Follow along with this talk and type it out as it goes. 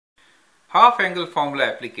Half-angle formula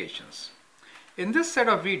applications. In this set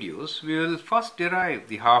of videos, we will first derive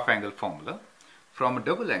the half-angle formula from a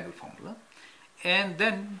double-angle formula and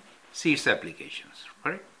then see its applications.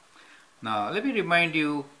 Right? Now, let me remind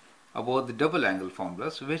you about the double-angle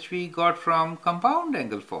formulas which we got from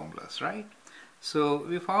compound-angle formulas, right? So,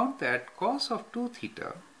 we found that cos of 2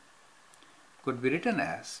 theta could be written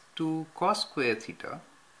as 2 cos square theta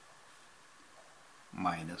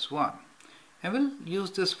minus 1. And we'll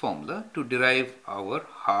use this formula to derive our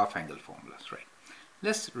half-angle formulas, right?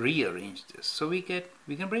 Let's rearrange this. So we can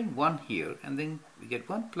bring 1 here, and then we get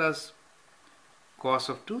 1 plus cos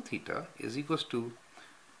of 2 theta is equals to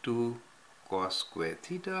 2 cos square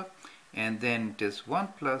theta, and then it is 1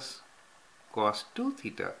 plus cos 2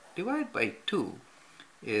 theta divided by 2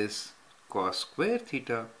 is cos square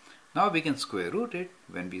theta. Now we can square root it.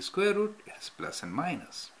 When we square root, it is plus and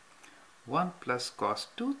minus. 1 plus cos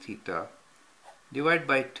 2 theta divided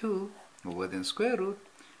by 2 over the square root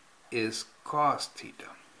is cos theta.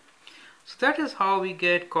 So that is how we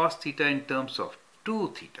get cos theta in terms of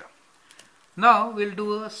 2 theta. Now we'll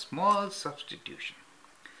do a small substitution.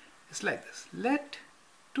 It's like this. Let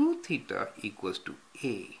 2 theta equals to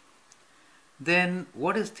A. Then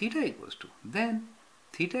what is theta equals to? Then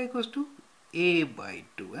theta equals to A by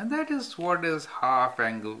 2. And that is what is half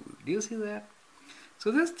angle. Do you see that? So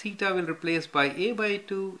this theta will replace by A by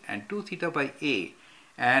 2 and 2 theta by A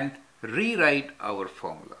and rewrite our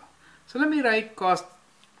formula. So let me write cos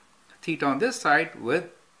theta on this side with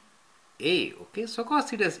A. Okay, so cos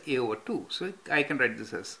theta is A over 2. So I can write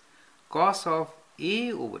this as cos of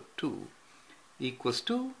A over 2 equals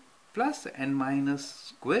to plus and minus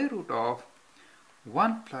square root of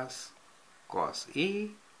 1 plus cos A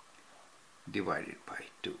divided by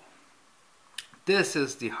 2. This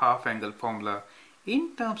is the half angle formula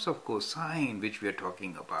in terms of cosine which we are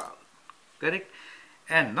talking about, correct?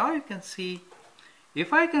 And now you can see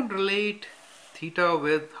if I can relate theta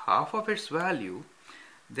with half of its value,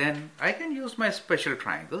 then I can use my special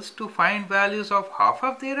triangles to find values of half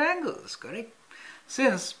of their angles, correct?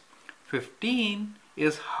 Since 15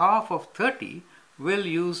 is half of 30, we'll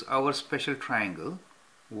use our special triangle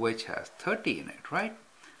which has 30 in it, right?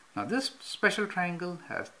 Now this special triangle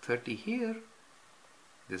has 30 here.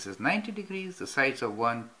 This is 90 degrees, the sides are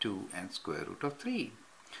 1, 2 and square root of 3.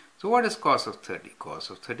 So what is cos of 30? Cos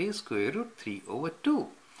of 30 is square root 3 over 2.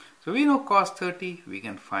 So we know cos 30, we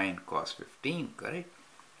can find cos 15, correct?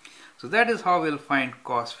 So that is how we'll find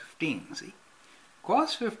cos 15, see?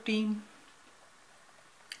 Cos 15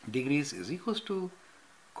 degrees is equals to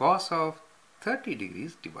cos of 30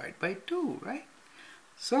 degrees divided by 2, right?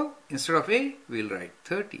 So instead of A, we'll write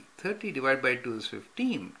 30. 30 divided by 2 is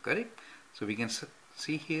 15, correct? So we can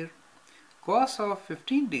see here, cos of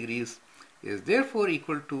 15 degrees is therefore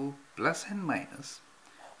equal to plus and minus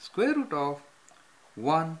square root of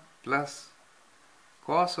 1 plus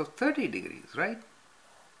cos of 30 degrees, right?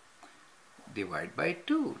 Divide by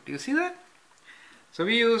 2. Do you see that? So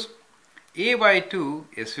we use A by 2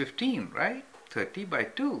 is 15, right? 30 by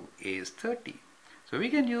 2, A is 30. So we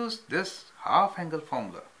can use this half angle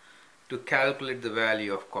formula to calculate the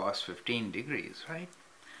value of cos 15 degrees, right?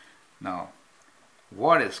 Now,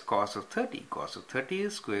 what is cos of 30? Cos of 30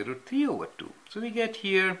 is square root 3 over 2. So we get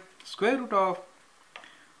here square root of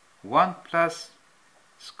 1 plus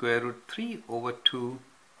square root 3 over 2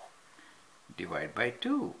 divided by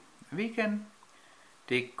 2. We can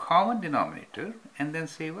take common denominator and then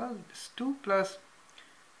say, well, it's 2 plus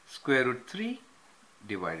square root 3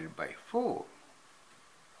 divided by 4.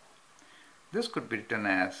 This could be written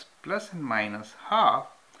as plus and minus half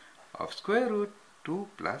of square root 2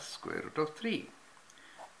 plus square root of 3.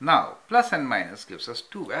 Now, plus and minus gives us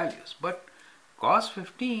two values, but cos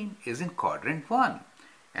 15 is in quadrant 1.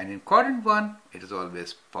 And in quadrant 1, it is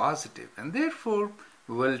always positive. And therefore,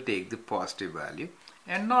 we will take the positive value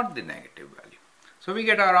and not the negative value. So we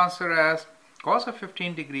get our answer as cos of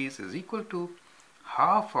 15 degrees is equal to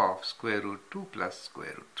half of square root 2 plus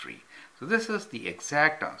square root 3. So this is the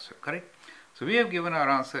exact answer, correct? So we have given our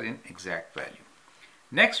answer in exact value.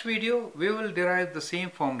 Next video, we will derive the same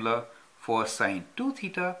formula for sine 2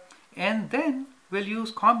 theta, and then we'll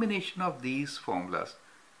use combination of these formulas,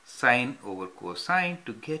 sine over cosine,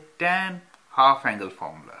 to get tan half angle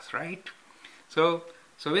formulas, right? So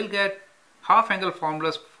we'll get half angle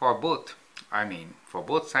formulas for both, for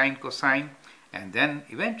both sine, cosine, and then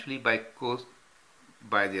eventually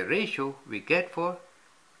by their ratio we get for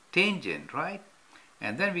tangent, right?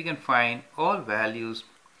 And then we can find all values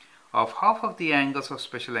of half of the angles of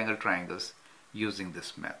special angle triangles using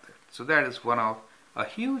this method. So that is one of a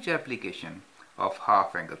huge application of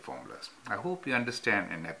half angle formulas. I hope you understand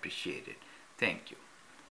and appreciate it. Thank you.